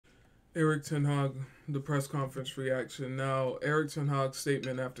Erik Ten Hag, the press conference reaction. Now, Erik Ten Hag's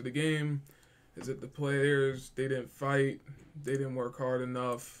statement after the game is that the players, they didn't fight, they didn't work hard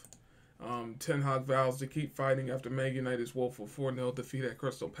enough. Ten Hag vows to keep fighting after Man United's woeful 4-0 defeat at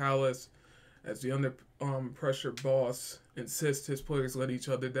Crystal Palace, as the under pressure boss insists his players let each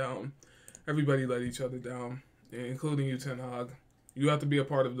other down. Everybody let each other down, including you, Ten Hag. You have to be a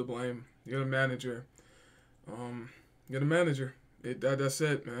part of the blame. You're the manager. You're the manager. That's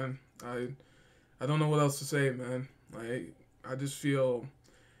it, man. I don't know what else to say, man. I just feel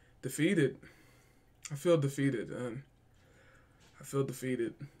defeated. I feel defeated, and I feel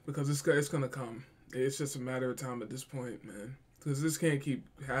defeated because it's gonna come. It's just a matter of time at this point, man. Because this can't keep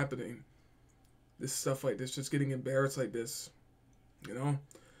happening. This stuff like this, just getting embarrassed like this, you know.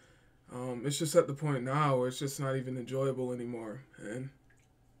 It's just at the point now where it's just not even enjoyable anymore, and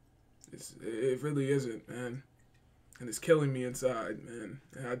it really isn't, man. And it's killing me inside, man.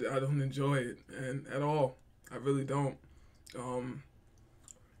 And I don't enjoy it, man, at all. I really don't.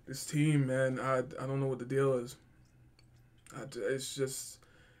 This team, man, I don't know what the deal is. It's just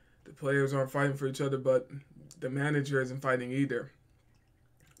the players aren't fighting for each other, but the manager isn't fighting either.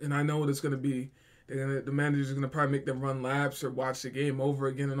 And I know what it's gonna be. The manager's gonna probably make them run laps or watch the game over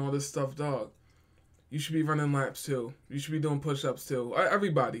again and all this stuff, dog. You should be running laps too. You should be doing push-ups too.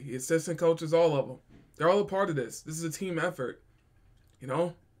 Everybody, assistant coaches, all of them. They're all a part of this. This is a team effort, you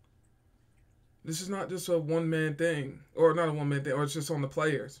know? This is not just a one-man thing, or not a one-man thing, or it's just on the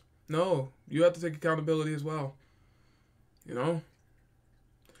players. No, you have to take accountability as well, you know?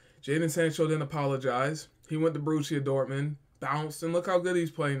 Jadon Sancho didn't apologize. He went to Borussia Dortmund, bounced, and look how good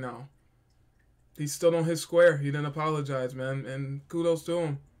he's playing now. He's still on his square. He didn't apologize, man, and kudos to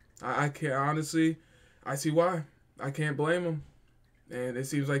him. I can't, honestly, I see why. I can't blame him, and it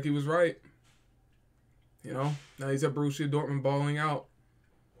seems like he was right. You know, now he's at Borussia Dortmund balling out.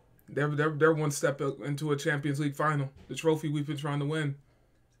 They're one step into a Champions League final, the trophy we've been trying to win.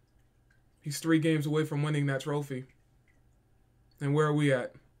 He's 3 games away from winning that trophy. And where are we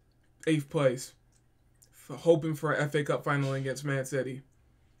at? 8th place. Hoping for an FA Cup final against Man City.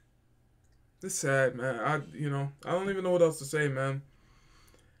 It's sad, man. I don't even know what else to say, man.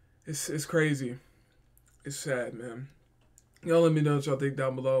 It's crazy. It's sad, man. Y'all let me know what y'all think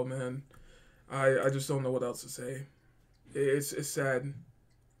down below, man. I just don't know what else to say. It's sad.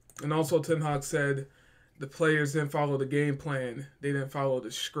 And also Ten Hag said the players didn't follow the game plan. They didn't follow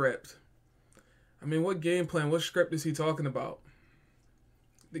the script. I mean, what game plan, what script is he talking about?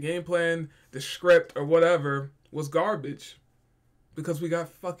 The game plan, the script, or whatever was garbage. Because we got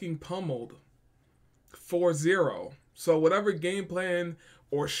fucking pummeled. 4-0. So whatever game plan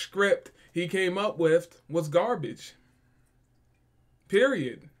or script he came up with was garbage.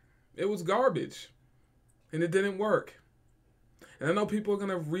 Period. It was garbage. And it didn't work. And I know people are going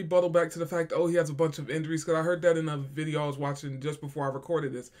to rebuttal back to the fact, oh, he has a bunch of injuries. Because I heard that in a video I was watching just before I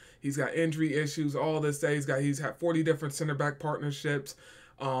recorded this. He's got injury issues, all this day. He's had 40 different center back partnerships.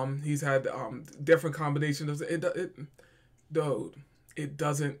 He's had different combinations. Dude, it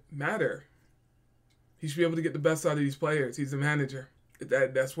doesn't matter. He should be able to get the best out of these players. He's the manager.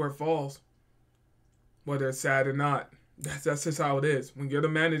 That's where it falls. Whether it's sad or not. That's just how it is. When you're the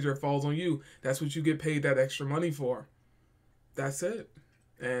manager, it falls on you. That's what you get paid that extra money for. That's it.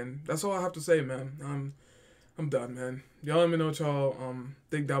 And that's all I have to say, man. I'm done, man. Y'all let me know what y'all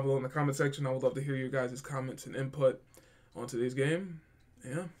think down below in the comment section. I would love to hear your guys' comments and input on today's game.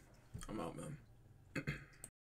 Yeah, I'm out, man.